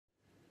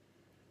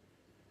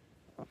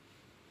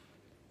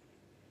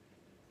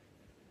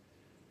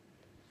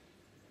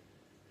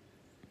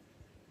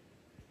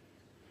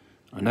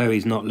I know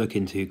he's not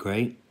looking too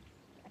great,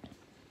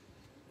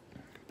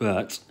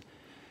 but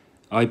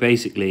I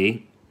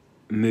basically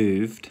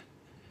moved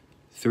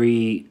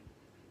 3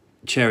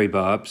 cherry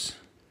barbs,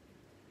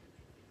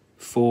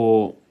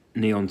 4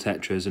 neon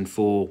tetras and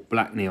 4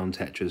 black neon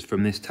tetras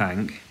from this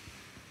tank,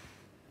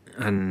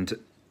 and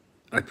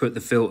I put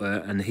the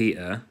filter and the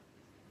heater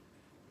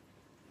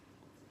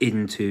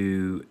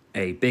into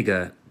a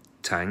bigger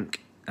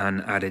tank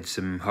and added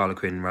some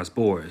Harlequin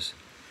Rasboras.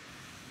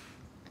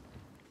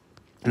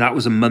 And that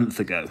was a month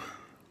ago.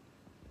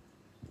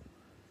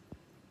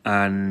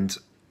 And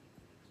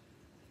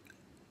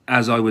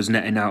as I was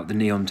netting out the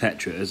neon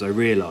tetras, I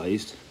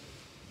realised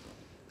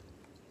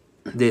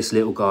this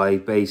little guy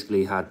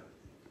basically had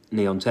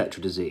neon tetra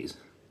disease.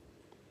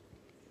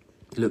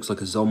 He looks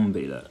like a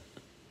zombie, look.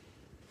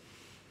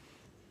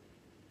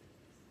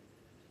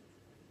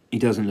 He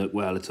doesn't look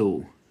well at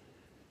all.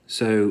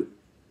 So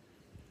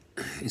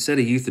instead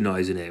of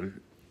euthanizing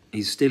him,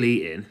 he's still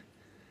eating.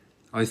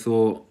 I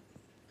thought,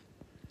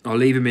 I'll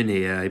leave him in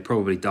here, he'll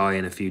probably die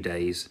in a few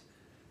days.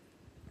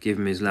 Give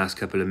him his last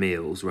couple of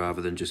meals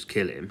rather than just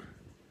kill him.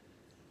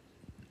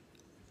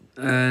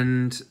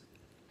 And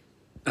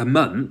a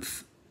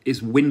month,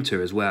 it's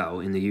winter as well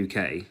in the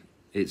UK.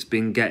 It's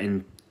been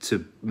getting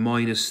to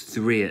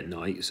 -3 at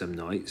night some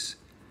nights.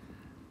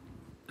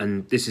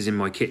 And this is in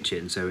my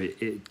kitchen, so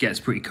it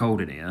gets pretty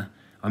cold in here.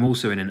 I'm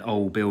also in an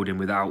old building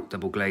without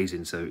double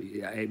glazing, so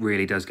it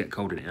really does get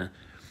cold in here.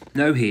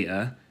 No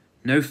heater,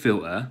 no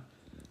filter.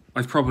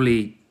 I've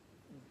probably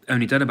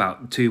only done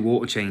about 2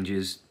 water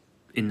changes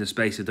in the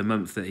space of the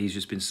month that he's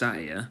just been sat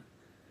here.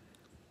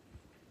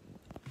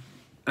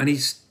 And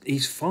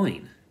he's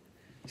fine.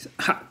 He's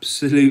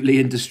absolutely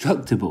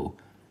indestructible.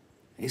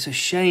 It's a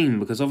shame,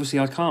 because obviously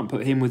I can't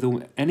put him with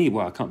any of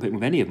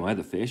my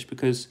other fish,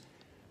 because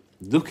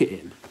look at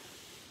him.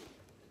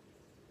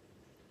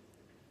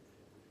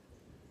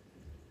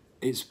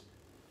 It's,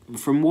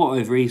 from what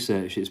I've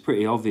researched, it's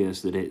pretty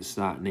obvious that it's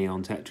that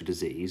neon tetra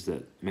disease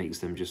that makes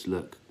them just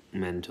look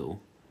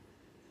mental.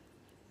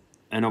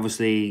 And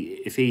obviously,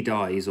 if he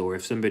dies, or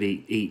if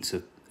somebody eats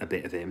a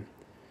bit of him,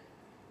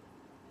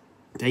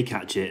 they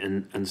catch it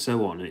and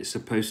so on. It's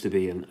supposed to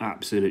be an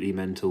absolutely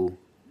mental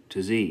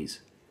disease.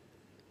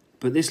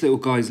 But this little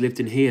guy's lived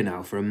in here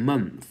now for a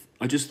month.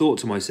 I just thought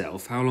to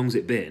myself, how long's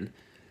it been?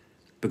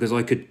 Because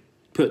I could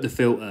put the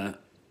filter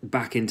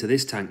back into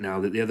this tank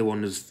now that the other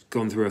one has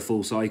gone through a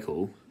full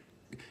cycle.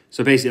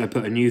 So basically I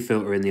put a new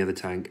filter in the other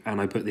tank and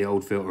I put the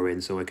old filter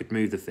in so I could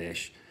move the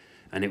fish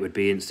and it would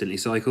be instantly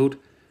cycled.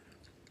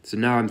 So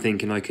now I'm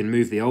thinking I can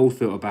move the old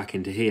filter back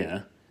into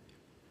here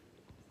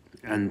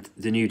and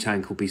the new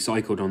tank will be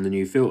cycled on the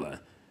new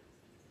filter.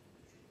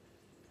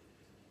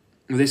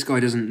 Well, this guy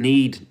doesn't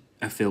need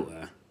a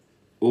filter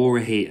or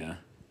a heater.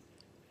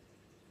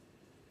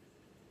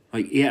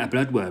 Like, he ate a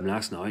bloodworm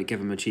last night,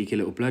 gave him a cheeky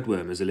little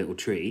bloodworm as a little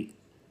treat.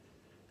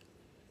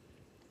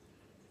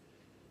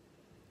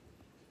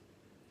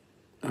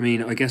 I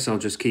mean, I guess I'll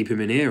just keep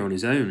him in here on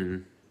his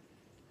own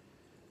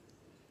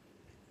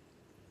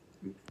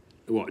and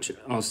watch.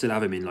 I'll still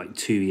have him in like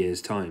 2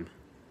 years' time.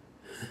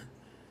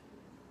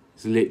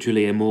 It's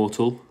literally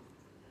Immortal,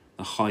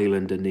 a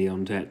Highlander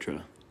neon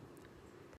tetra.